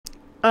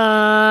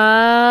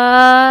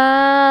I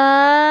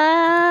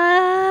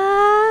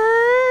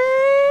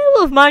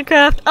love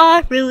Minecraft.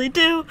 I really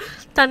do.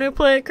 Time to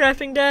play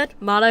Crafting Dead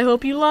mod. I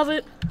hope you love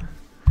it.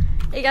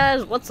 Hey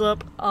guys, what's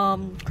up?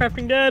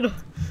 Crafting Dead.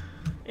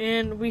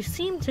 And we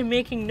seem to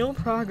making no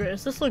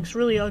progress. This looks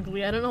really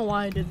ugly. I don't know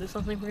why I did this.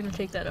 I think we're gonna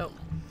take that out.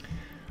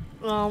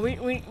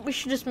 We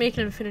should just make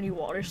an infinity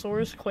water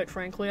source, quite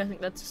frankly. I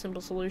think that's a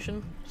simple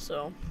solution.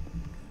 So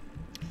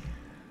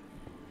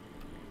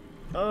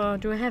I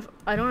don't have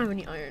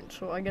any iron,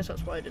 so I guess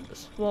that's why I did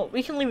this. Well,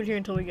 we can leave it here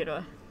until we get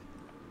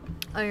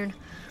iron.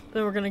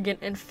 Then we're gonna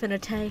get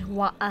infinity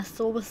water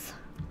source.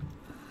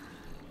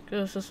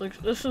 Cause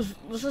this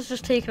is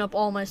just taking up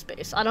all my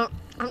space. I'm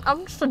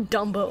just a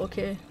dumbo,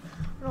 okay?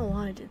 I don't know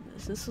why I did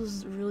this. This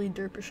was really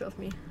derpish of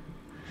me.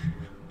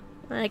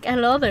 Like,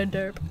 hello there,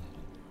 derp.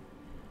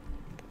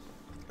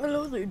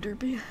 Hello there,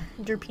 derpy.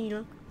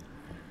 Derpina.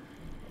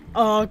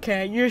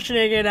 Okay, you're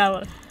shaking it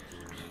out.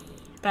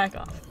 Back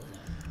off.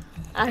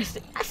 I see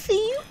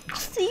you. I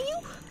see you.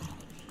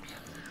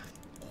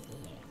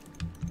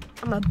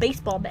 I'm a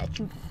baseball bat,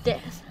 you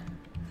death.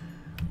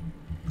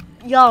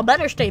 Y'all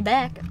better stay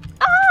back.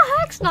 Ah,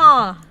 heck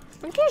nah.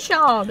 Forget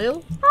y'all,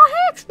 dude. Oh,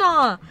 heck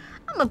nah.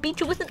 I'm gonna beat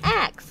you with an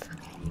axe.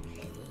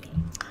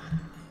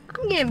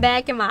 I'm getting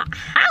back in my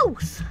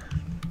house.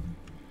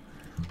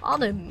 All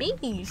the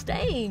me's,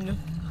 dang.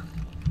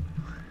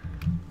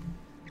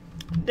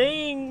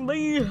 Dang,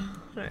 me.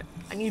 Alright,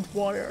 I need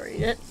water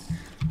already.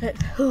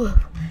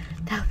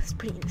 That was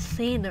pretty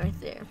insane right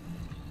there.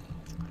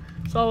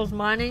 So I was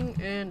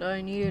mining and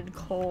I needed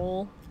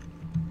coal.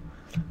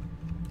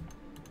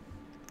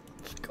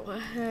 Let's go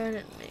ahead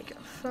and make a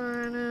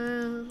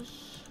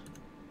furnace.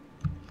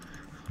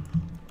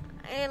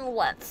 And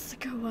let's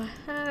go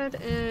ahead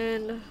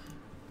and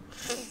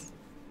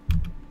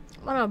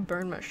I'm gonna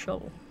burn my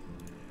shovel.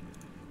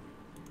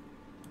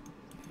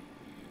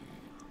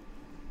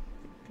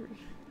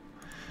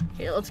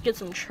 Okay, let's get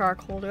some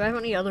charcoal. Do I have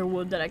any other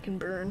wood that I can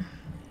burn?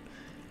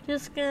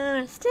 Just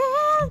gonna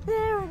stand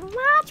there and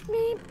watch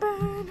me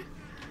burn.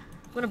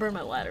 I'm gonna burn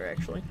my ladder,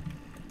 actually.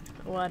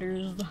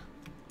 Ladders.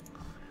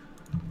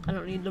 I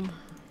don't need them.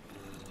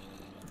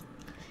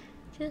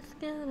 Just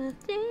gonna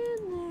stand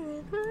there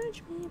and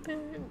watch me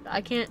burn.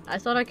 I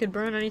thought I could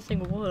burn anything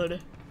with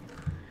wood.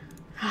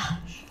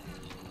 Gosh.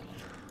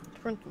 Let's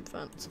burn some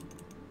fence.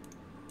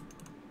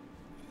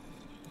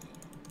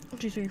 1,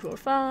 2, 3, 4,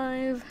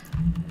 5.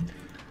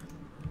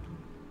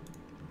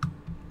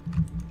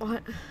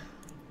 What?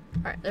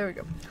 Alright, there we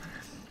go.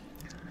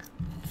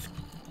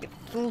 Get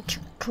some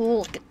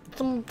charcoal, get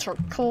some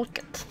charcoal,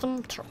 get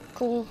some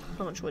charcoal.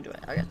 How much wood do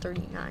I got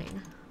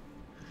 39.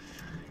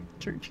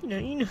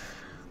 39.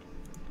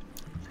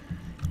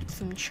 Get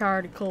some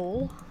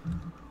charcoal.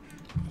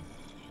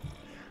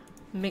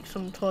 Make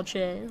some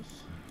torches.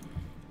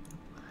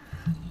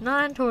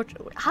 9 torches.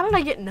 How did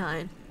I get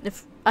 9?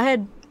 If I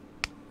had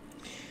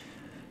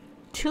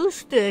 2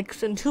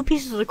 sticks and 2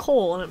 pieces of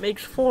coal and it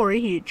makes 4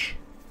 each.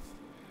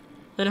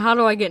 Then how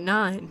do I get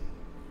 9?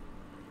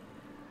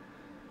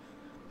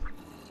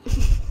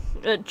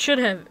 It should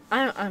have.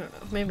 I don't know.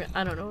 Maybe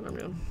I don't know what I'm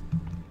doing.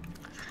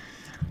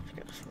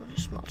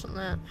 Just smelting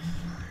that.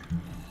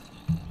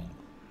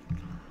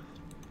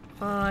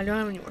 I don't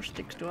have any more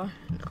sticks, do I?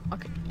 No.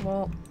 Okay.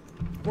 Well,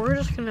 we're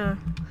just gonna.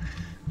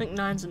 I think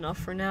 9's enough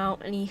for now.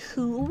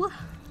 Anywho.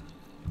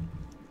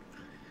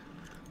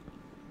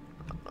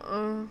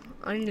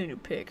 I need a new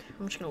pick.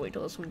 I'm just gonna wait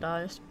till this one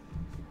dies.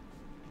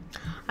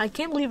 I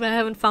can't believe I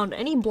haven't found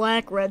any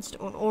black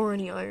redstone or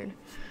any iron.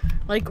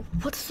 Like,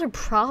 what's their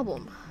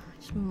problem?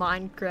 It's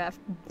Minecraft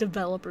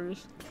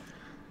developers.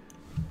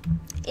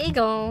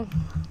 Ego.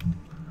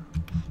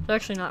 It's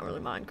actually not really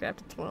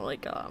Minecraft. It's more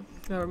like,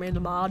 whoever made the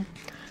mod.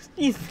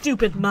 These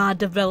stupid mod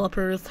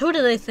developers. Who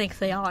do they think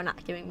they are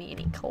not giving me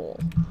any coal?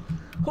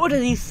 Who do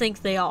these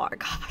think they are?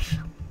 Gosh.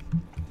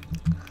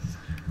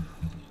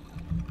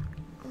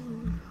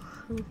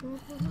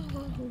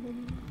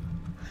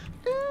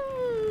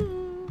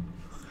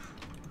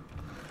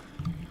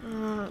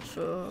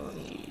 So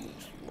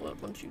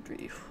what? 1, 2,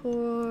 3,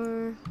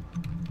 4.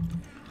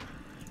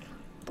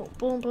 Boom,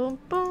 boom, boom,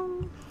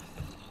 boom,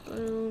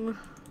 boom.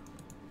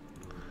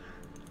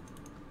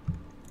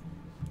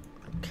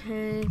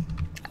 Okay.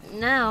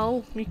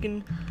 Now we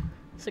can.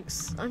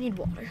 I need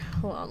water.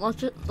 Hold on.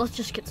 Let's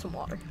just get some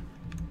water.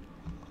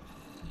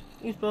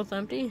 These both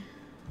empty.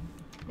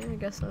 Yeah, I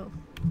guess so.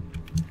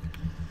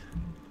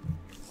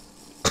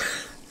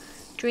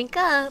 Drink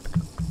up.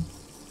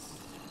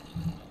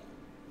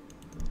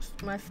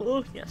 My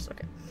food? Yes,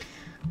 okay.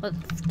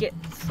 Let's get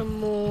some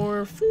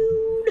more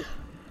food.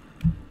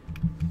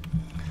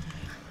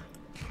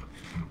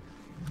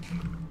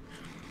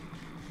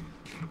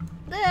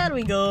 There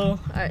we go.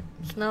 Alright,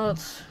 so now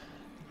let's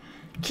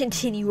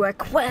continue our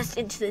quest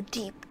into the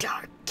deep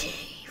dark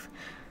cave.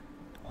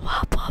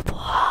 Wop wop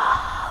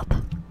wop.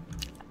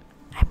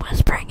 I'm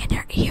whispering in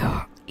your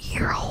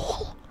ear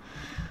hole.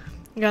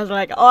 You guys are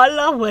like, oh, I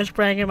love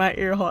whispering in my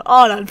ear hole.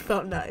 Oh, that's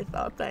so nice.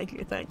 Oh, thank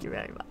you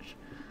very much.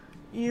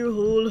 Ear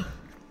hole.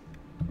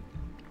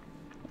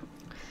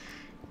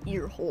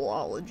 ear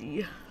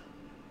holeology.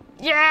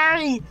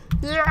 Yay!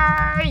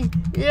 Yay!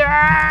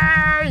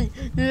 Yay!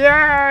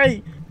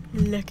 Yay!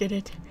 Look at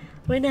it.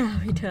 We now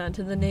return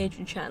to the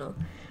Nature Channel,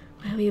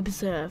 where we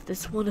observe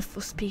this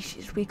wonderful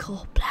species we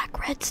call black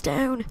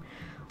redstone.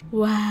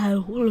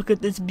 Wow, look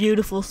at this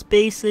beautiful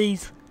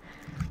species.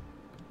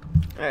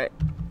 Alright.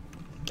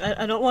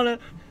 I don't wanna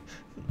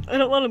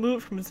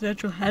move from its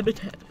natural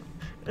habitat.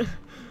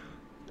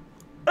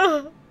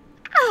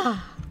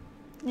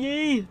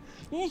 Yay!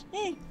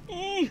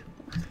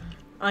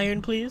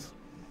 Iron, please.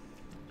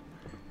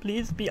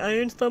 Please be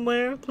iron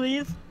somewhere,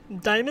 please.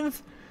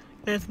 Diamonds?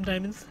 There's some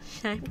diamonds.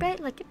 Shine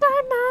bright like a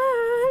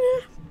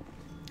diamond.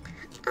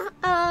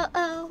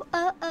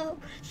 Oh,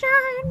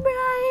 shine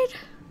bright.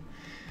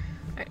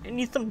 Alright, I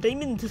need some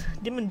diamonds.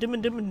 Diamonds. Give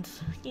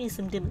me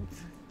some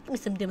diamonds. Give me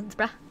some diamonds,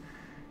 bruh.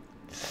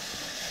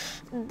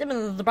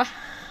 Diamonds, bruh.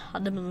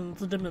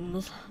 Diamonds.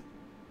 Diamonds.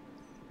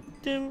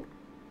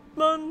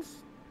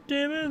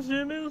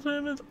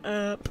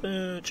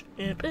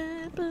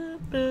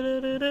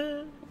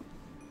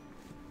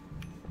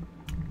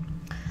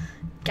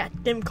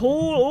 Got them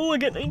coal. Oh, I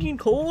got 19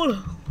 coal.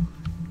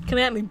 Come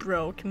at me,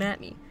 bro. Come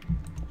at me,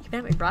 bruh. Come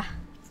at me,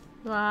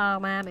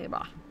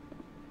 bruh.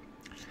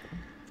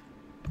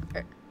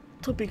 Alright.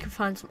 Let's hope we can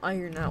find some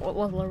iron now. What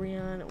level are we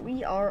on?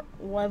 We are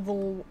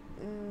level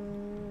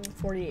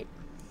 48.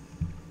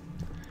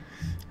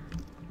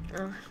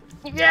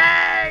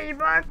 Yay,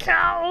 more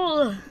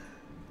coal!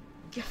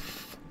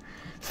 Yes!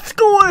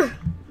 Score!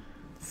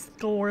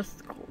 Score.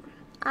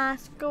 I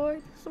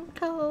scored some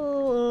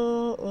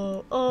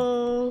coal.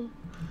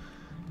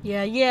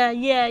 Yeah.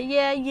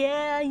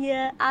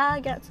 I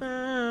got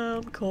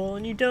some coal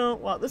and you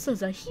don't. Wow, this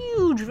is a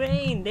huge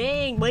vein.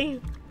 Dang, boy.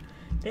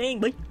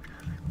 This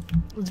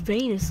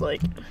vein is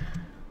like.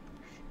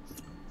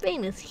 This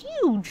vein is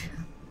huge.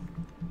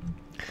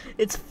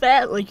 It's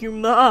fat like your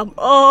mom.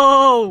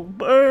 Oh,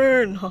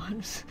 burn.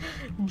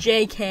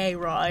 JK,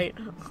 right?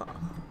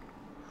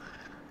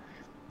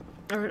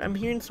 Alright, I'm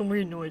hearing some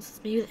weird noises.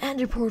 Maybe the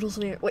ender portal's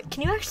near. Wait,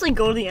 can you actually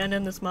go to the end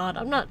in this mod?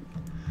 I'm not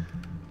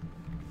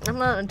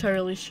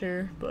entirely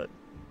sure, but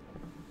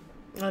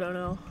I don't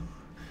know.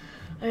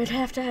 I'd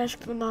have to ask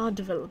the mod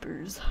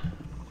developers.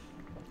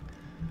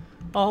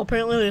 Oh,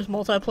 apparently there's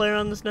multiplayer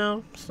on this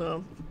now,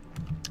 so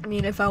I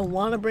mean, if I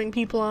want to bring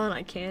people on,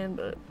 I can,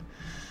 but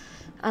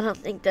I don't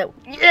think that.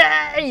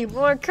 Yay!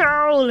 More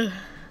coal!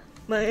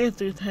 My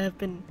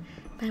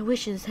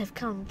wishes have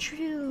come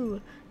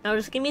true. Now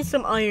just give me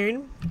some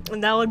iron,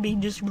 and that would be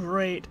just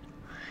great.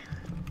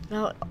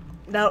 That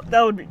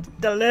would be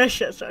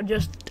delicious,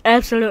 just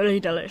absolutely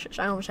delicious.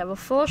 I almost have a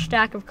full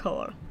stack of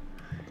coal.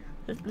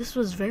 This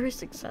was very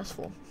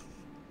successful.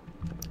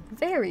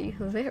 Very,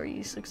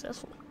 very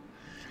successful.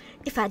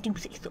 If I do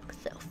say so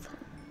myself.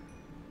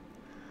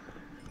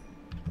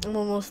 I'm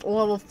almost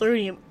level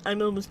 30.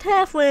 I'm almost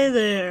halfway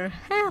there.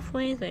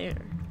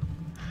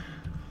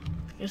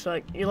 It's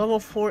like, you're level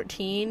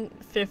 14,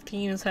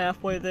 15 is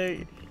halfway there.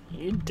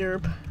 You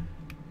derp.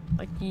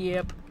 Like,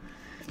 yep.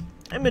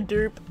 I'm a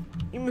derp.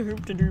 I'm a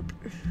herp to derp.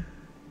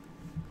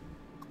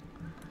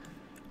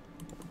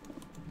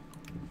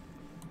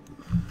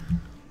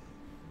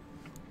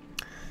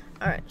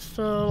 Alright,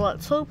 so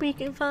let's hope we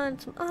can find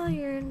some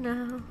iron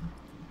now.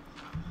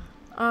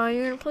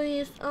 Iron,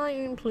 please.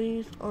 Iron,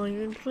 please.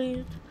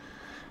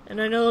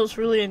 And I know this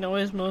really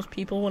annoys most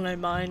people when I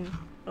mine,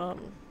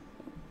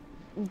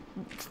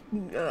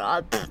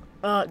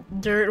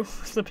 dirt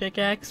with the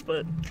pickaxe,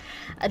 but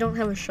I don't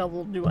have a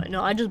shovel, do I?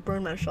 No, I just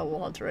burned my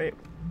shovel, that's right.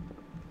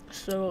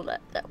 So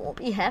that won't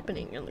be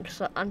happening,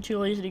 because I'm too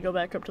lazy to go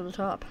back up to the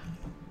top.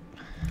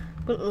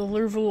 But the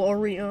level are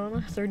we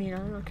on?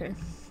 39, okay.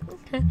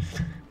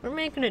 We're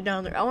making it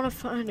down there. I want to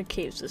find a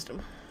cave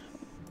system.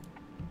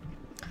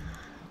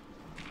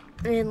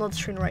 And let's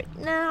turn right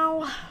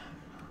now.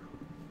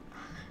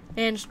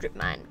 And strip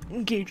mine.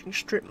 Engaging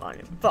strip mine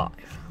in 5.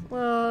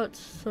 Well, it's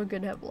so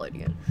good to have a light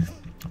again.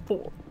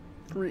 4,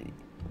 3,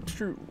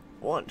 2,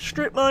 1.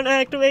 Strip mine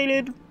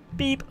activated.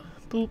 Beep,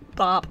 boop,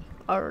 bop,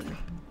 arg.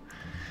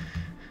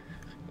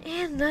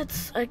 And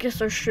that's, I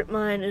guess our strip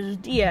mine is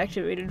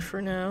deactivated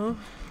for now.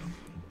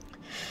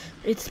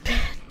 It's been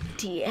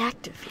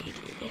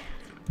deactivated.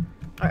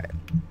 Alright.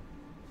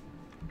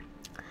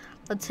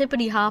 Let's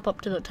hippity hop up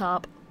to the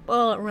top.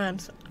 Well, it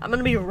rhymes. I'm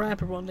gonna be a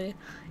rapper one day.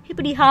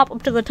 Hippity hop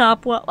up to the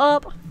top. Well,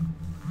 up.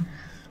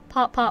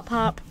 Pop, pop,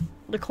 pop.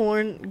 The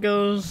corn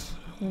goes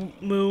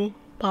moo.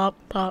 Pop,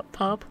 pop,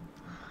 pop.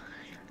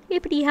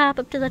 Hippity hop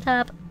up to the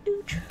top.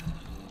 Ooch.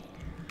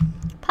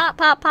 Pop,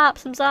 pop, pop.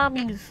 Some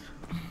zombies.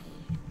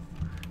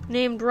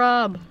 Named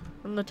Rob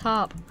on the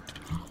top.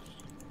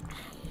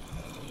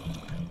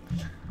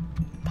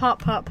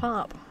 Pop, pop,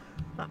 pop.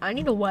 I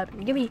need a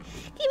weapon. Give me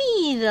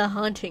the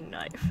hunting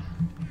knife.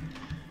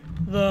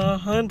 The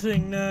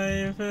hunting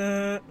knife.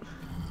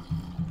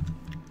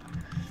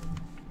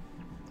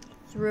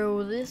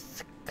 Throw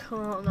this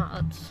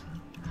nuts.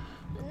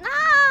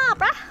 Nah,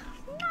 bruh.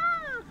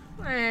 Nah.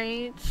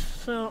 Alright.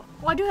 So,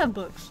 I do have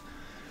books.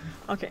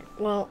 Okay.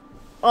 Well.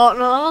 Oh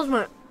no, that was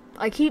my.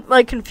 I keep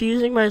like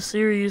confusing my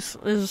series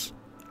is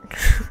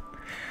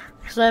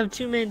because I have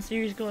two main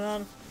series going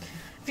on.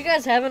 If you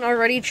guys haven't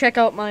already, check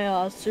out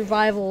my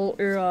survival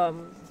or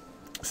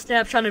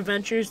snapshot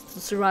adventures, the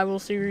survival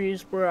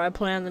series where I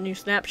play on the new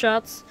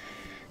snapshots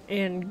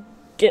and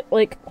get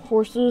like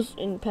horses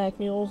and pack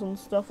mules and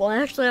stuff. Well, I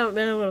actually haven't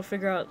been able to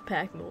figure out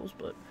pack mules,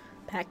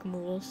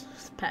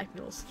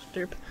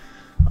 derp.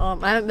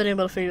 I haven't been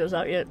able to figure those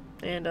out yet,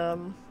 and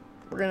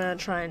we're gonna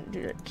try and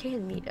do that.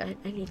 Canned meat. I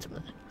need some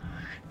of that.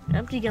 An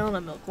empty gallon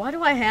of milk. Why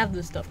do I have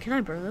this stuff? Can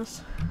I burn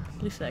this?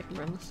 Please say I can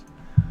burn this.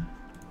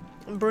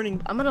 I'm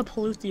burning. I'm gonna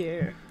pollute the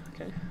air.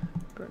 Okay.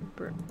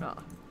 Burn.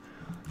 Ah.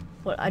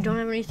 What? I don't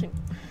have anything.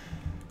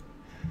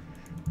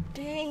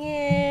 Dang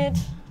it.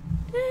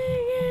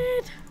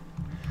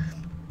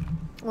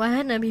 Well, I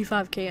had an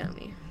MP5K on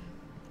me.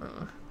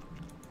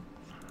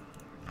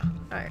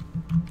 Alright.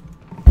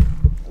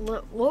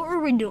 What were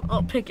we doing?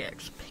 Oh,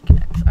 pickaxe.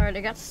 Alright,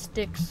 I got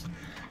sticks.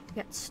 I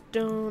got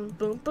stone.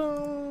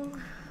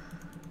 Boom.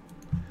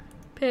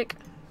 Pick.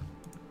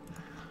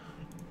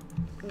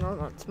 No,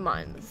 that's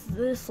mine.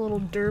 This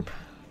little derp.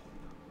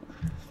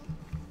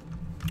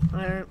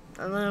 Alright,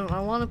 and then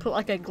I want to put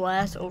like a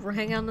glass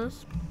overhang on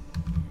this.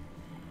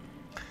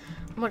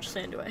 How much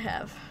sand do I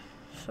have?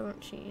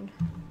 17.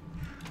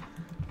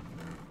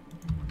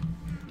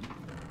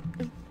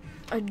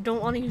 I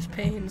don't want to use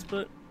panes,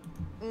 but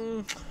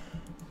alright,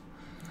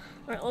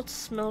 let's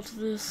smelt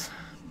this.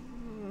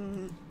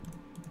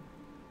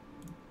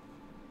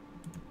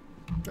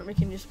 Then we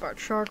can use our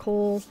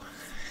charcoal.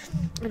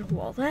 And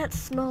while that's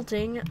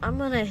smelting, I'm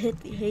gonna hit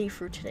the hay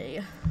for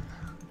today.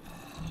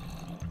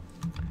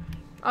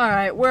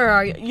 Alright, where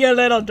are you? You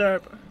little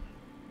derp.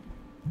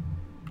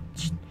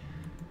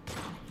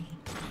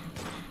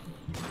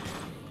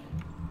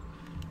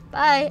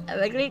 Bye. Have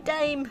a great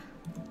time.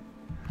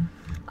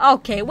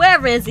 Okay,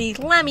 where is he?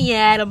 Let me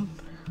at him.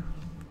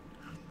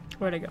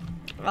 Where'd I go?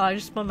 Oh, I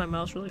just spun my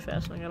mouse really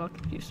fast and I got all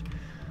confused.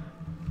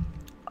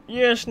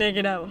 You're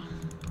snaking out.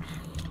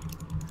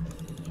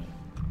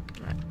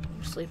 Alright,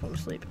 I'm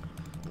asleep.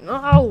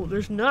 No,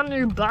 there's none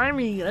nearby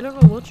me. I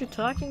don't know what you're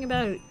talking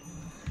about.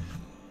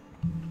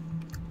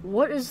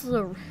 What is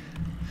the...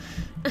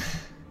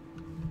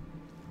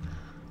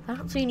 I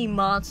don't see any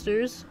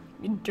monsters,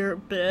 you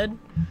dirtbag.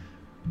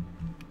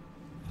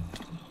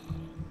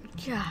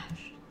 Gosh.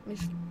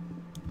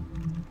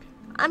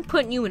 I'm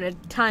putting you in a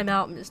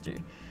timeout, mister.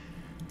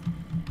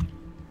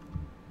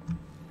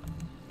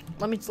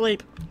 Let me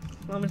sleep.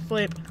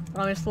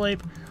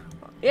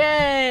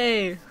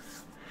 Yay!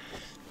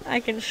 I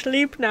can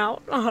sleep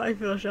now. Oh, I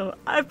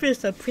feel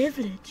so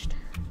privileged.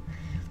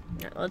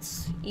 Right,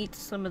 let's eat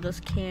some of this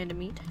canned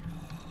meat.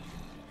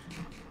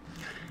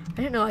 I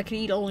didn't know I could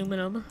eat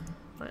aluminum.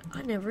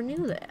 I never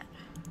knew that.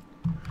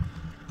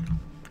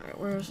 Alright,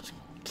 where's this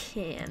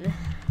can?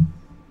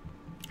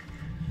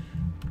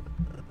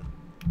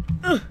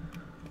 Oh,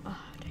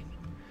 dang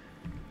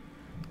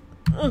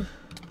it.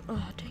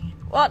 Oh, dang it.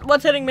 What?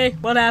 What's hitting me?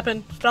 What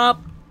happened?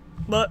 Stop.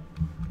 What?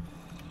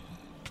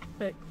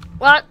 Wait.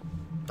 What?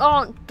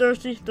 Oh,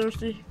 thirsty.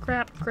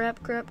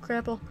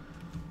 Crapple.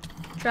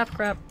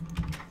 Crap.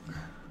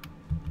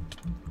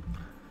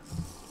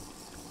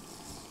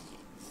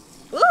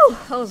 Ooh,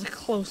 that was a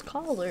close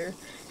call there.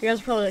 You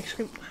guys are probably like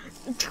screaming,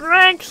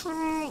 drank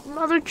some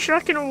mother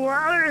chucking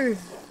water.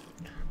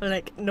 I'm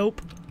like,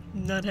 nope,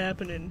 not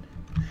happening.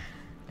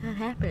 Not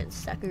happening,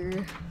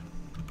 sucker.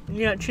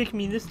 You got tricked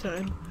me this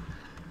time.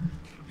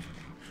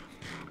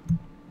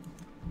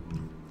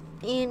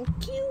 And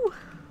Q.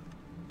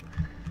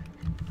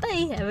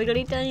 Bye, have a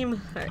good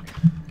time. Alright.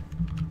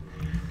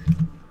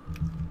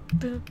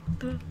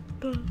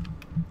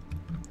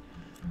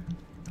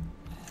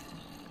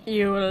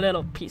 You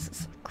little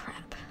pieces of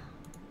crap.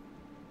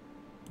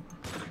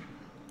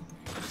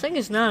 This thing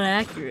is not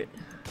accurate.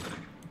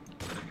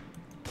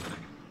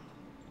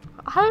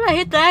 How did I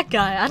hit that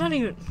guy? I don't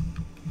even...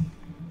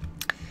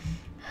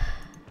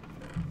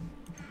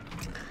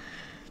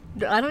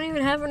 I don't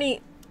even have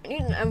any... I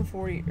need an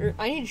M40. Or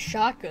I need a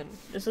shotgun.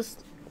 Does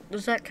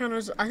that count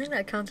as... I think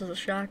that counts as a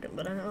shotgun,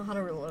 but I don't know how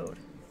to reload.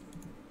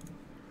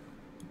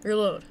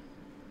 Reload.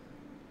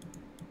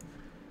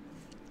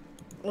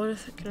 What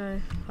if it can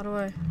I... How do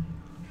I...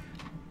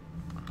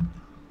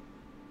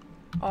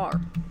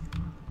 R.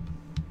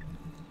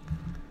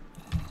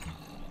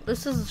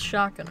 This is a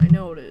shotgun. I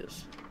know it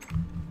is.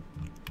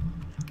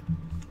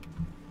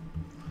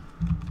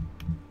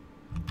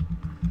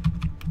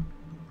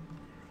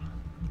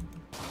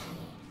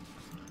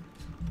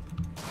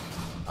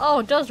 Oh,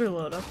 it does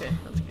reload. Okay,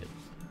 that's good.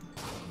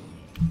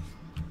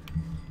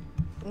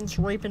 It's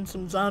raping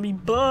some zombie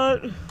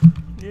butt.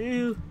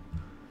 Yeah.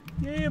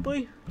 Yeah,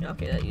 boy.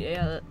 Okay,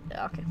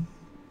 okay.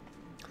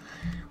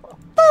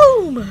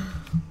 Boom!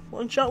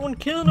 One shot, one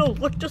kill, no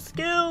look to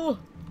skill.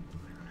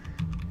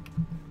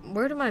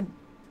 Where did my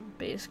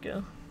base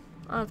go?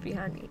 Oh, it's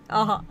behind me.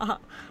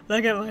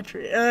 Look at my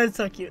tree. It's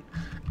so cute.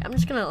 I'm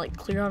just gonna like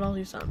clear out all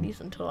these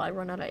zombies until I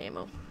run out of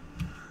ammo.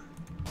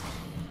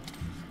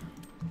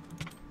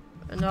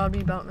 And that'll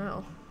be about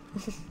now.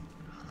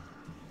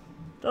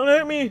 Don't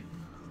hurt me.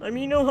 I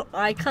mean, no,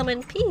 I come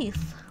in peace.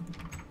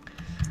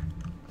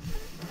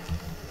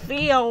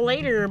 See you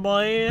later,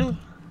 boy.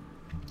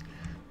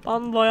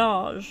 Bon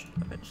voyage.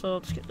 Alright, so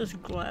let's get this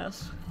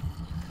glass.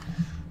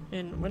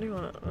 And what do you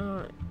want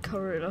to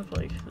cover it up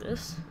like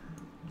this?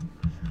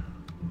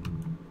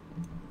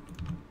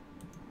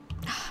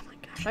 Oh my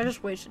gosh, I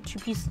just wasted 2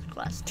 pieces of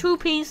glass. 2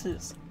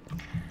 pieces.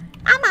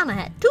 My mama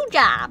had 2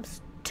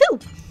 jobs. 2.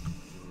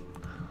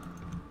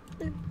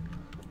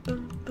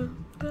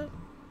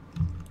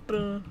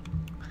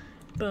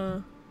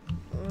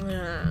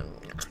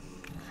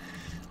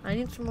 I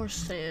need some more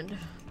sand,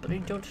 but I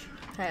don't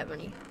have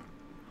any.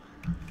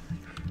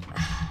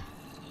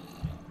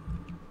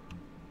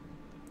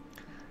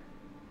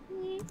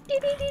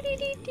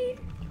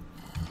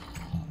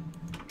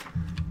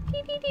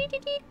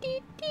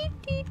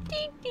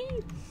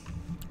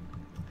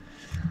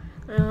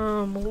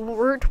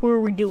 What were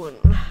we doing?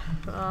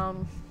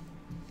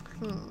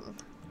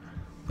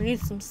 We need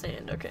some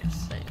sand. Okay,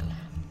 sand.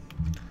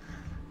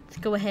 Let's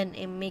go ahead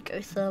and make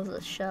ourselves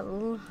a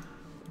shovel.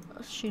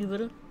 A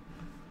shovel.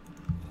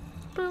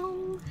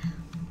 Boom.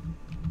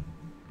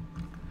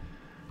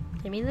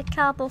 Give me the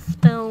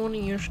cobblestone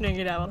and you snag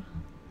it out.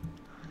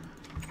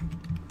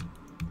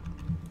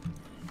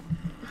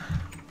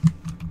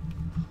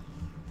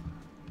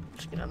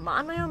 Just gonna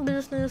mind my own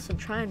business and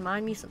try and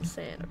mine me some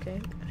sand, okay?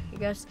 You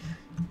guys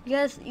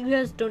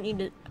don't need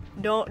to.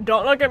 Don't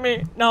look at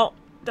me. No,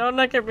 don't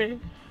look at me.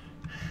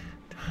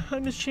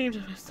 I'm ashamed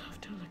of myself.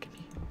 Don't look at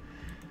me.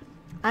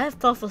 I have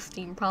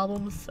self-esteem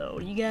problems, so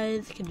you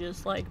guys can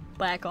just like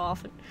back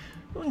off and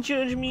don't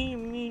judge me,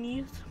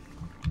 meanies.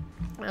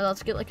 Alright,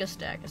 let's get like a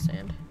stack of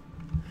sand.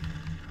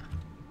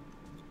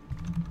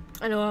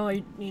 I know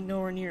I need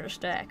nowhere near a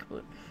stack,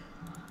 but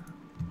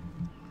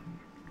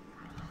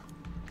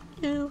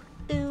ew,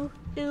 ew,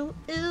 ew,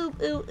 ew,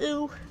 ew,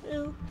 ew,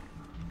 ew.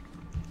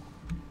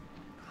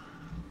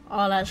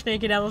 Oh, that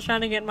sneaky devil's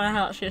trying to get in my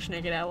house. You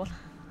sneaky devil.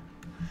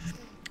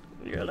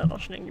 You're a little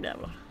sneaky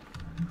devil.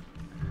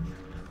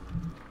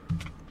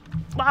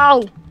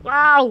 Wow!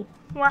 Wow!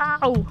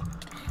 Wow!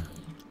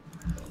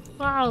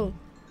 Wow!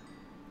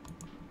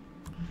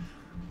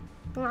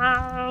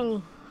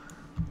 Wow!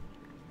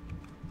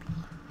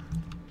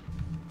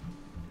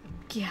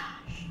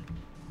 Gosh.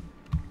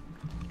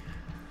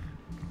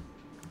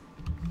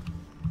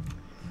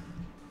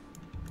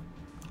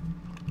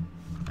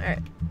 Alright.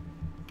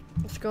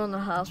 Let's go in the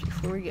house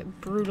before we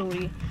get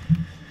brutally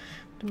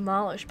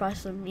demolished by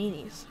some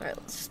meanies. Alright,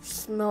 let's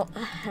smelt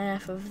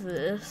half of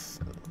this.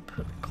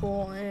 Put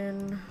coal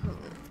in.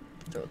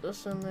 Throw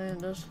this in there.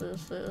 This.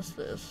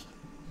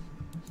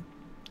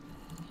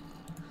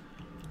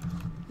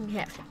 Give me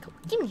half that coal.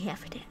 Give me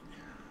half of that.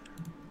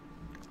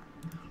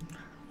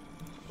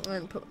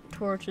 And put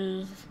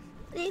torches.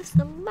 Leave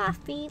some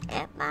morphine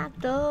at my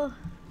door.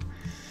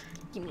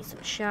 Give me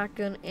some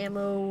shotgun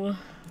ammo.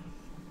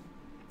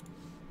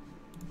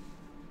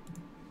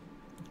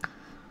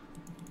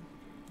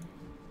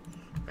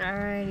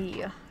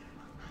 Alrighty. I'm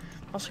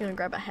also gonna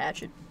grab a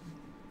hatchet.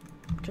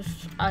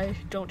 Just, I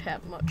don't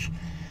have much.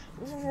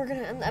 We're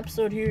gonna end the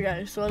episode here,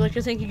 guys. So I'd like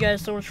to thank you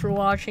guys so much for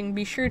watching.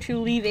 Be sure to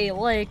leave a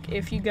like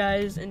if you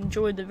guys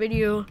enjoyed the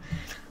video.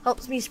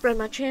 Helps me spread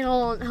my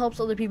channel and helps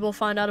other people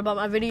find out about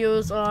my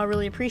videos. I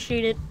really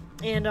appreciate it.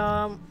 And,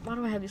 why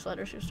do I have these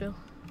letters here still?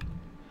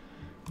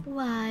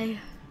 Why?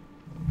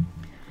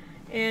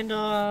 And,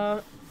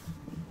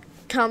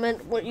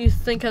 comment what you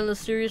think on the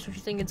series. If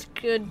you think it's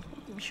good,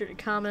 be sure to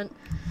comment.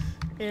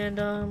 And,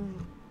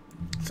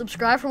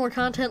 subscribe for more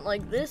content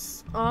like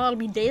this. It'll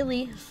be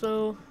daily,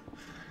 so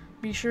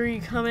be sure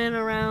you come in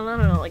around, I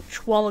don't know, like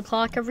 12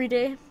 o'clock every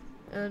day.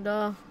 And,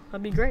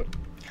 that'd be great.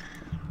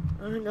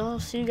 And I'll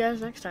see you guys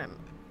next time.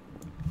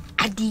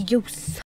 Adios.